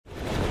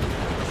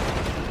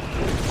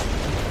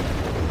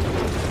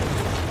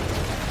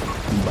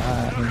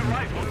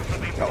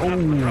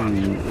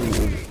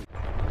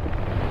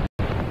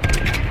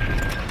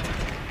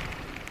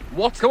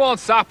What? Come on,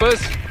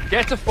 sappers.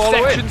 Get to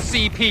follow Section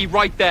it. CP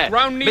right there.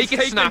 Round needs Make it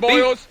taken, snappy.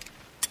 boys.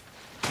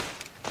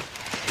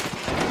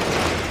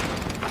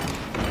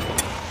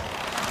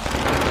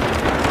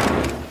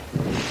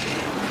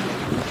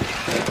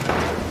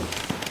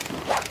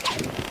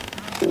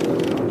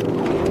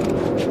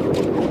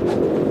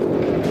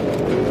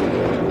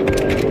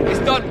 It's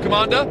done,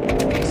 Commander.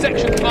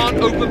 Section command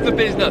open for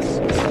business.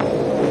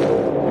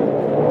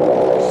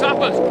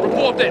 Sappers,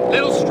 report it.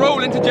 Little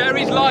stroll into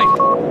Jerry's life.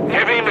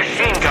 Heavy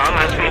machine gun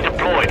has been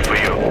deployed for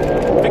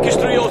you. Vickers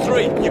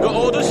 303, you got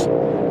orders?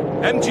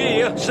 MG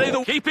here, say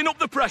the keeping up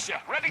the pressure.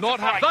 Not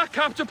have that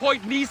capture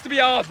point needs to be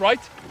ours, right?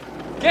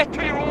 Get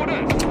to your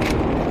orders.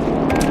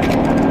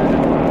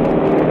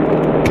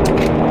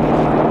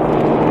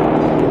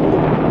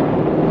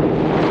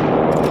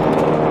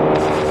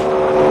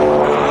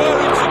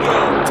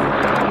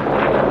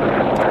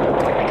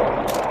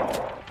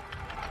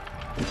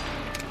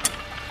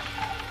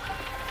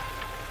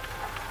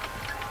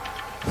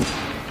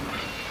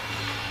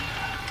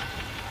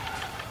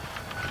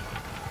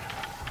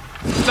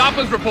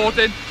 Sappers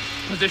reported.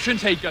 Position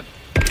taken.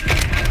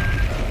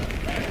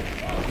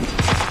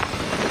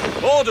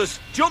 Orders,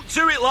 jump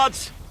to it,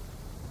 lads.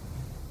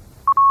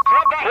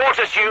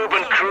 Water tube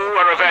and crew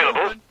are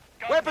available.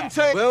 Weapon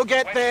team. We'll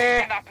get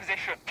there.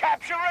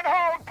 Capture and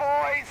hold,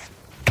 boys!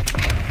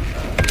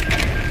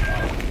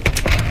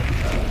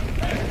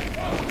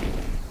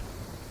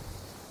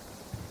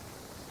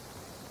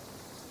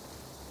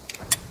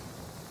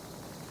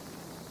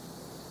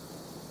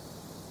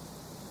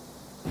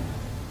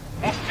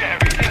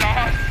 Jerry's in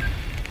ours.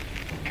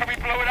 Can we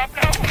blow it up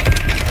now?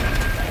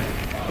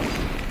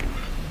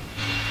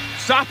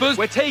 Sappers,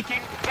 we're taking.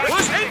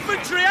 Push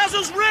infantry has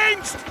us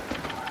ranged!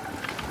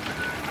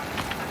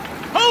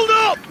 Hold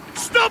up!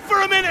 Stop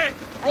for a minute!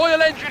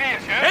 Royal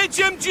Engineers, yeah?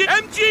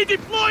 MG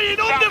deploying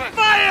under Sappers,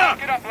 fire!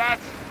 Get up,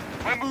 lads.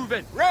 We're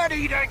moving.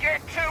 Ready to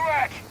get to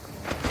it!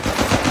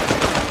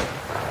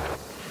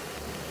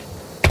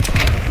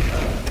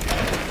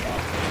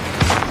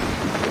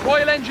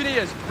 Royal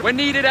Engineers, we're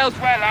needed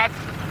elsewhere. Well, lads,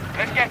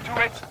 let's get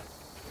to it.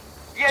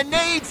 You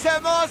need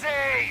some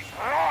Aussies!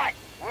 Right,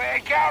 we're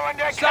going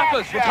to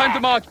Sappers, we're time to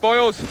march,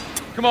 boys.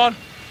 Come on.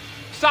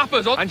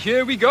 Sappers, on. And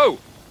here we go.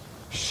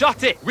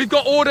 Shut it. We've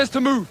got orders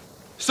to move.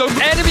 So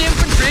enemy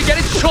infantry get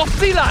its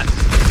choppy, lads.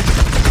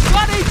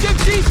 That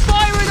HMG's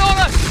firing on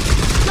us.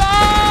 Go!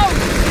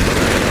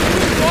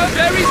 Oh,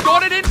 Jerry's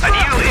got it in A front.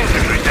 new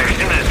infantry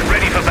section is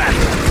ready for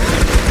battle.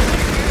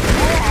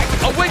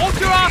 Oh, wait, hold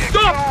your ass,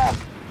 stop!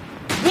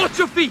 Watch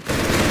your feet!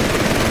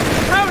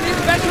 Pound is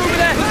better over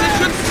there.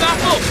 Position,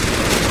 snaffle!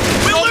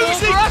 We're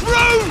losing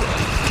crew!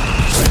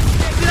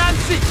 Get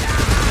Nancy!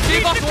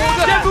 Give up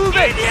order! Get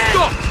moving!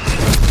 Stop!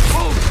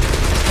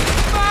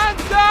 Man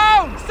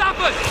down!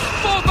 Sappers!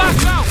 Fall back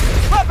now!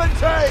 Weapon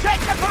team. Check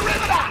the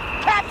perimeter!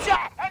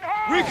 Capture and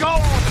hold! We go!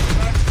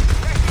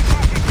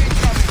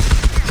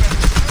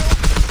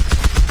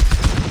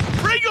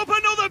 Bring up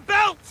another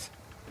belt!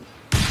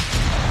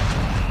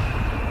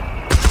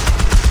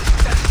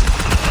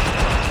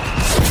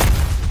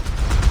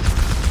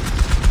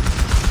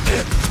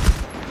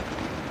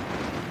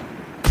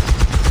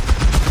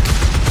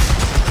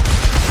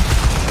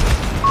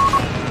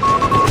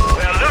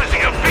 We're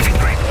losing a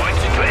victory point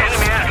to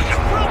enemy action.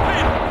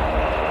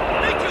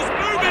 Nickers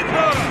moving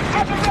her!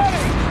 Capture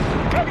ready!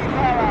 Heavy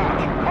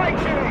barrage! High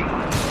chili!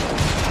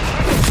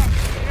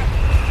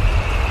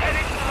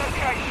 Heading to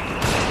location.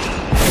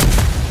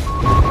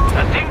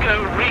 A Dingo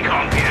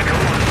recon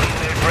vehicle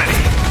is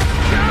ready.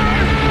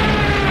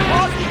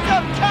 Aussies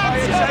have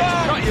captured.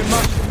 Cut your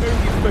mush and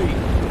move your feet.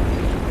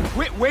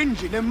 Quit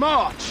whinging and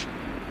march.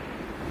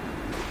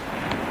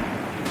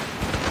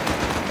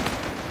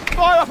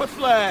 Fire up a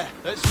flare.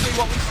 Let's see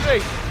what we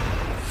see.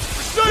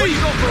 What you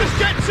got for us?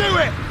 Get to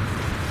it!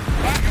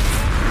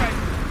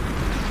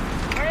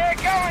 We're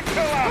going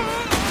to her.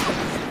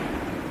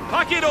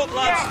 Pack it up,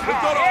 lads.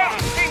 We've got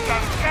orders. Dingo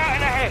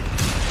scouting ahead.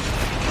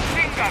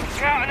 Dingo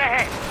scouting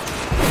ahead.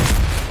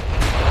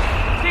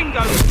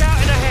 Dingo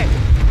scouting ahead.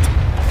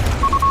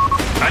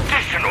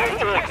 Additional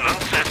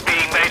ordnance is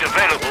being made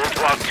available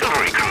to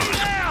artillery crews.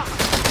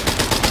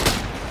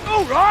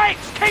 All right,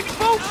 keep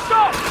full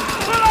stop.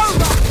 Pull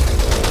over.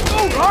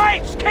 All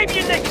right, keep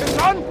your knickers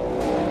on.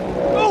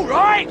 All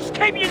right,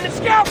 keep you in the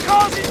scout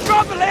cars in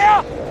trouble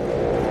here.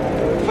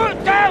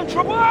 Foot down,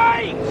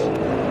 Tremaine.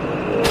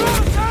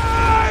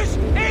 Cruisers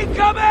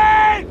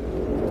incoming.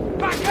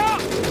 Back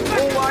up.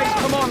 Always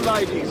come on,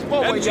 ladies.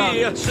 While we're MG young.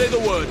 here, say the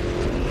word.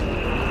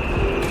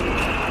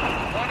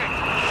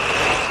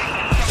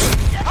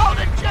 Hold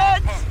it,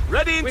 gents.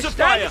 Ready We're into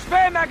standing fire.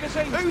 spare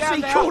magazines Who's down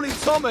he there. calling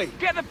Tommy?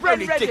 Get the bread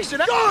Only ready. Dixon.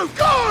 Go,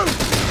 go.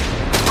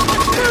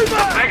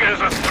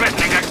 Beggars are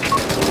threatening a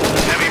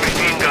heavy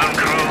machine gun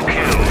crew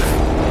killed.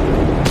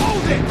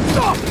 Hold it.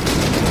 Stop.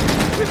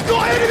 We've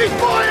got enemy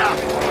fire.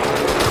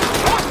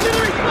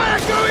 Artillery fire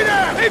going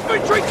out.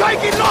 Infantry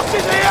taking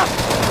losses here.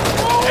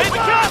 It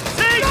can't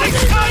take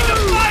this kind of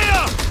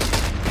fire!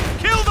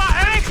 Kill that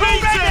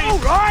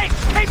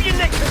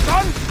knickers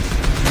on!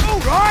 All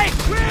right,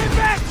 we're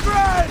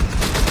veterans!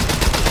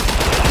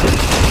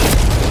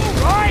 All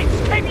right,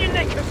 keep your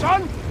knickers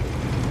on!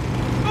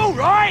 All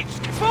right,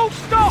 full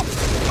stop!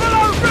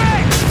 Follow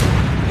red!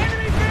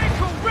 Enemy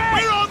vehicle red!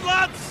 We're on,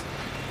 lads!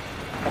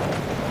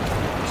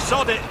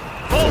 Sod it!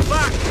 Fall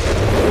back!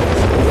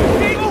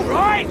 All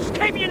right,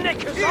 keep your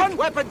knickers on!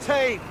 Weapon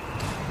team!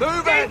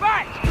 Move Get it!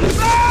 back!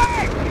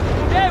 Back!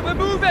 Yeah, we're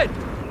moving!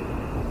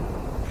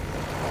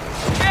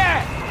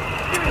 Yeah!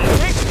 Give me the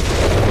stick!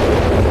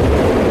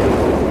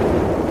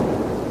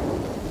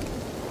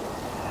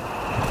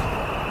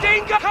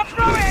 Dingo, come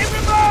through it in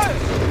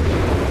reverse!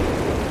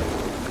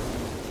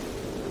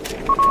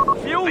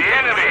 Fuel! The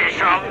enemy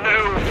shall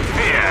know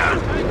fear.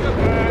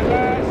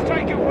 Let's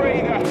take a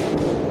breather.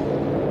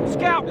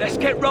 Scout! Let's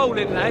get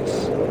rolling, lads.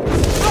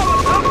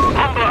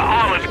 Humber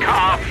armored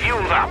car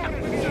fueled up.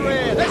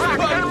 Let's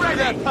put them through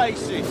their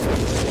paces!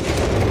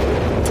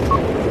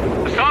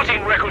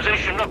 Starting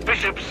requisition of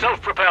Bishop's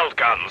self-propelled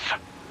guns.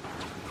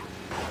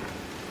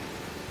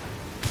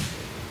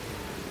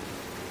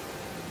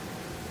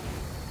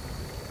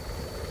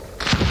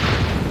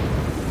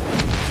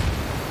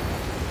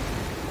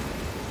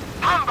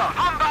 Humber,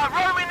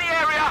 roam in the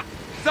area!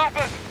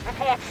 Zappers,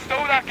 report,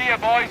 stow that gear,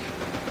 boys.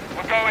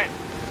 We're going.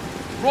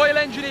 Royal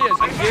Engineers,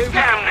 and you.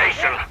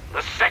 Damnation!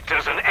 The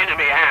sector's in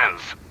enemy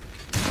hands.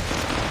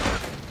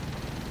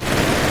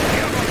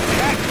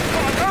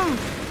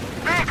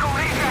 Vehicle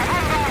leader,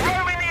 Humber,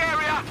 roam in the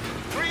area!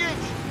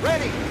 3-inch,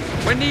 ready!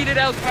 We're needed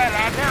elsewhere,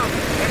 lad. Now,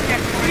 let's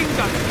get green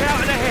guns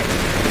out and ahead.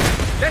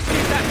 Let's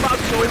keep that bug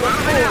so we won't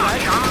fall,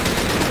 lads.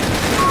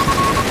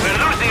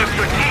 We're losing a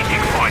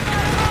strategic point.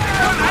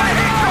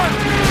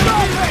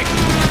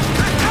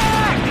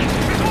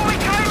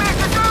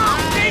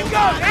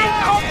 Dingo, in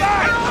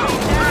combat!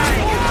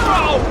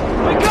 Control!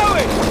 We're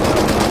going!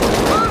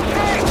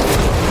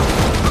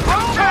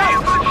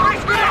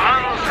 The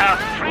Huns have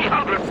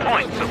 300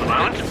 points at the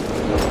moment.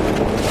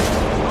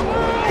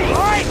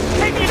 Alright,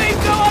 keep your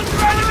Dingo under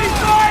enemy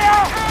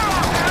fire!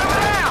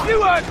 You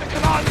heard the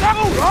commander!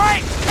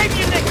 Alright, keep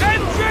your nick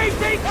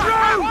MGD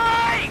through!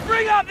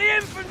 Bring up the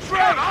infantry!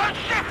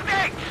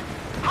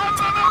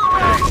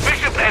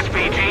 Bishop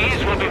SPGs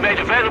will be made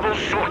available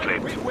shortly.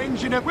 We're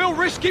whinging it. We'll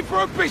risk it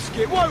for a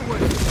biscuit, won't we?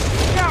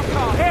 Scout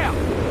car here!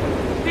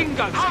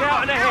 Dingo,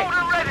 scouting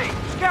ahead!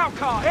 Scout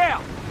car here!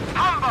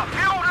 Humber,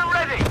 fueled and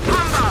ready.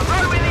 Humber,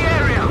 roam in the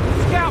area.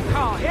 Scout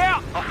car here!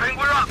 I think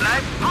we're up,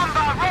 lads.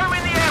 Humber, roam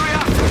in the area.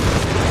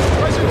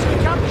 Presence to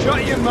camp.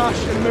 Shut your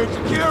mush and move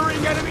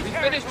securing enemy. We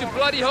finished your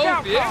bloody hole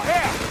Scout for you. car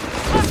here!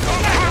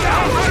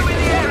 Humber, roam in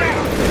the area.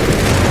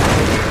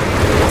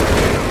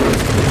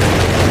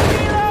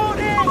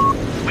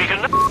 We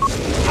can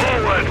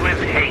forward with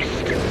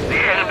haste. The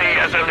enemy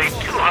has only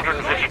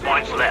 250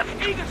 points left.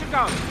 Eager to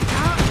go!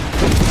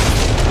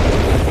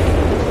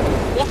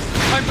 What's the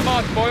time to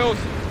march, boys?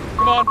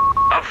 Come on.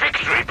 A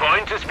victory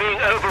point is being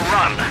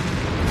overrun.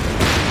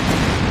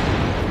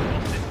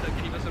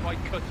 Keep us a right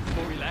cut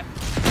before we left.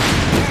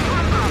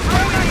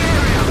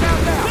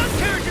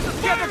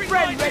 Get the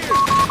friend ready!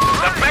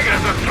 The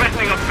beggars are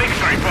threatening a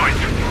victory point.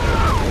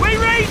 We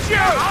read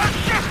you!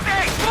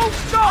 Full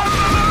stop!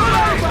 Pull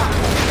over!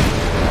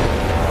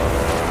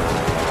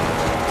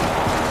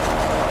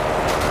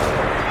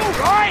 All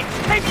right,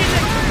 keep your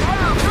neck.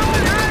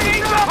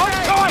 Hold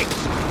tight!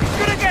 It's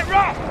gonna get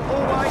rough!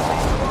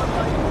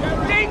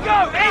 Dingo,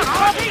 in!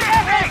 Keep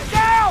your head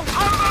down!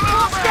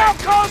 Scout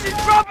car's in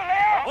trouble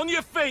here! On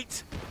your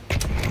feet!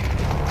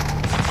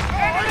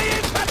 Enemy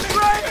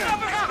infantry!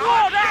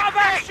 Squad out of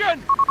action!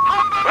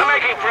 We're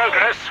making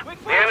progress.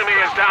 The enemy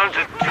is down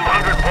to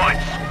 200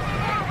 points.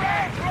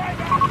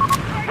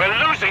 We're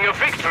losing a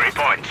victory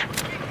point.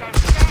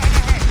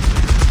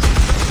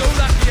 Stow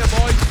that gear,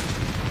 boys.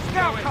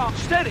 Scout car,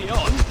 steady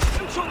on!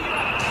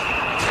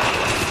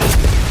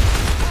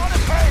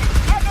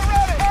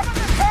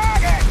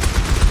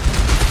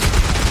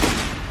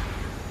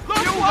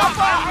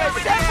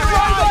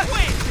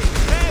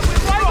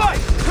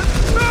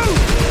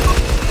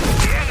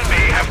 The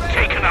enemy have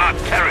taken our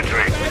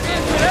territory.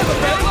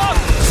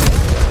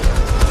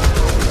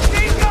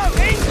 Dingo,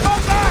 in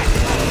combat!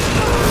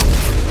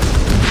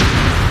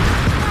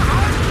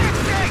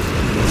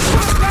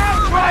 Down,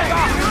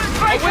 driver!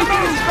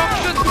 Awaiting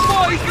instructions,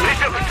 boys.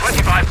 Bishop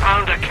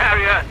 25-pounder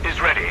carrier is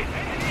ready.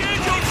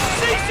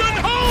 Season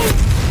hold!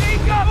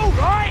 Dingo, all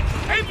right!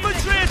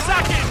 Infantry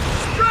attacking!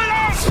 Straight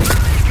on!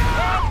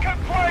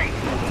 Complete!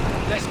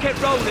 Let's get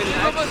rolling,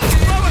 lads.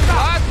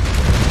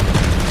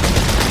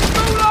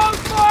 Full on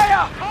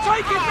fire!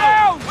 Take it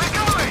down! We're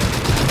going!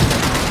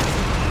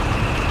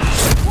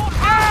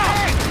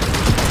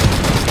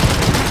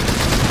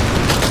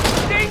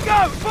 Dingo,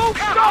 full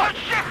stop!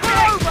 Pull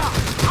over!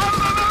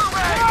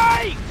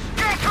 Right!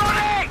 Get on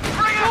it!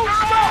 Bring Full us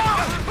stop!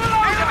 along! Pull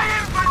over! Enemy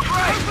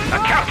infantry! A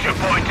capture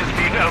point is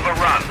being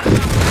overrun.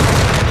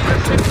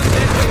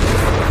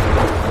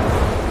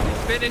 We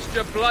finished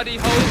your bloody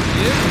hole for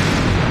you.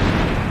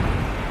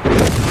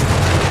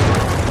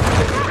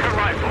 Gurkha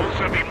rifles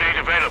have been made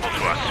available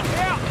to us.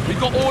 We've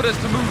got orders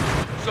to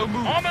move, so so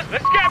move. Armors,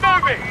 let's get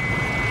moving!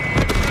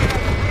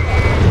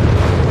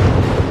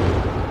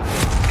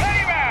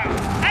 Ready round!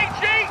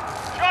 HE!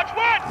 Charge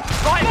one!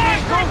 Right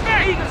vehicle,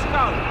 eager to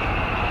go.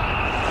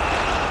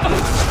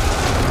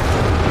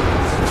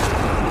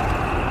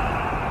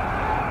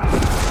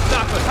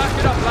 Snapper, pack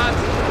it up,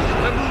 lads.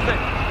 We're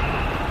moving.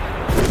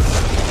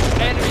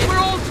 Enemy,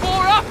 we're all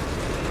tore up!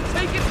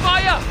 Taking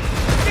fire!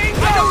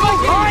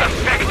 The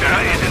sector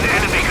is in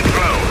enemy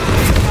control.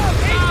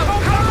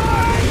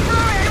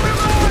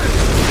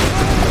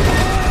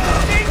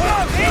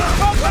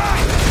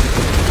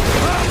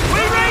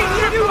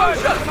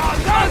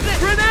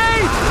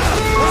 Grenade!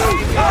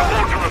 All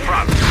to the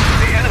front.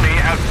 The enemy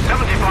has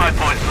 75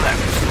 points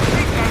left.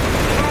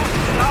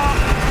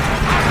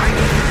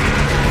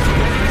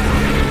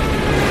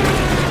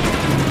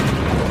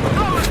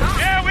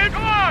 Yeah, we're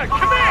good!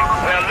 Commit!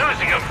 We're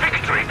losing a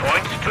victory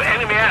point to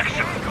enemy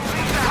action.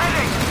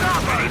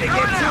 Ready to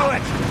get to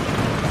it.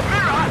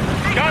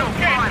 Guns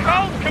getting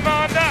cold,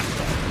 Commander!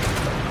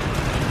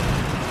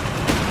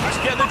 Let's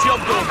get the job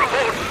done.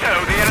 Reports show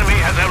the enemy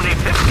has only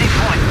 50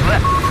 points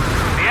left.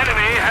 The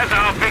enemy has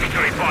our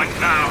victory point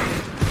now.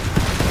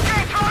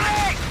 Get on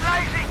it,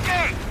 lazy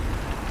gig!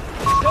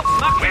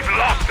 We've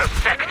lost a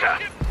sector.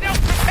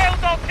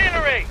 Self-propelled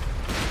artillery!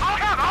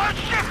 Come on,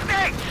 shift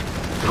it!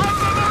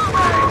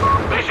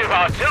 Bishop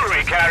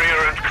artillery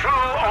carrier and crew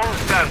on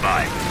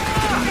standby.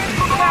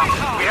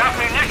 We have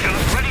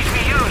munitions ready to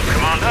be used,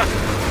 Commander.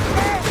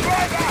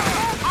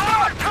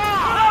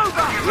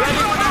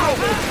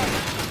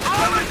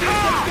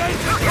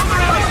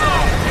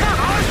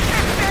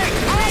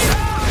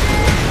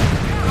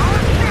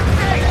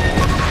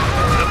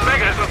 The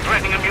beggars are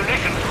threatening a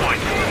munitions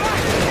point.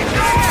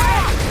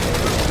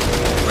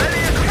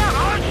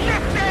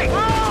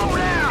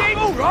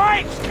 All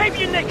right, keep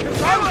your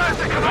knickers on!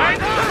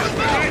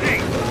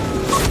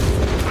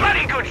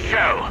 Bloody good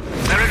show.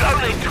 There is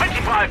only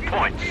 25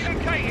 points.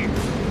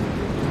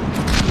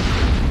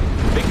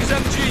 Vickers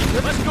MG,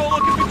 let's go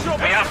looking for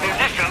trouble. We have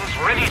munitions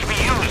ready to be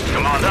used,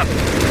 Commander.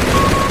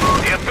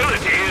 The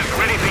ability is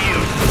ready for use.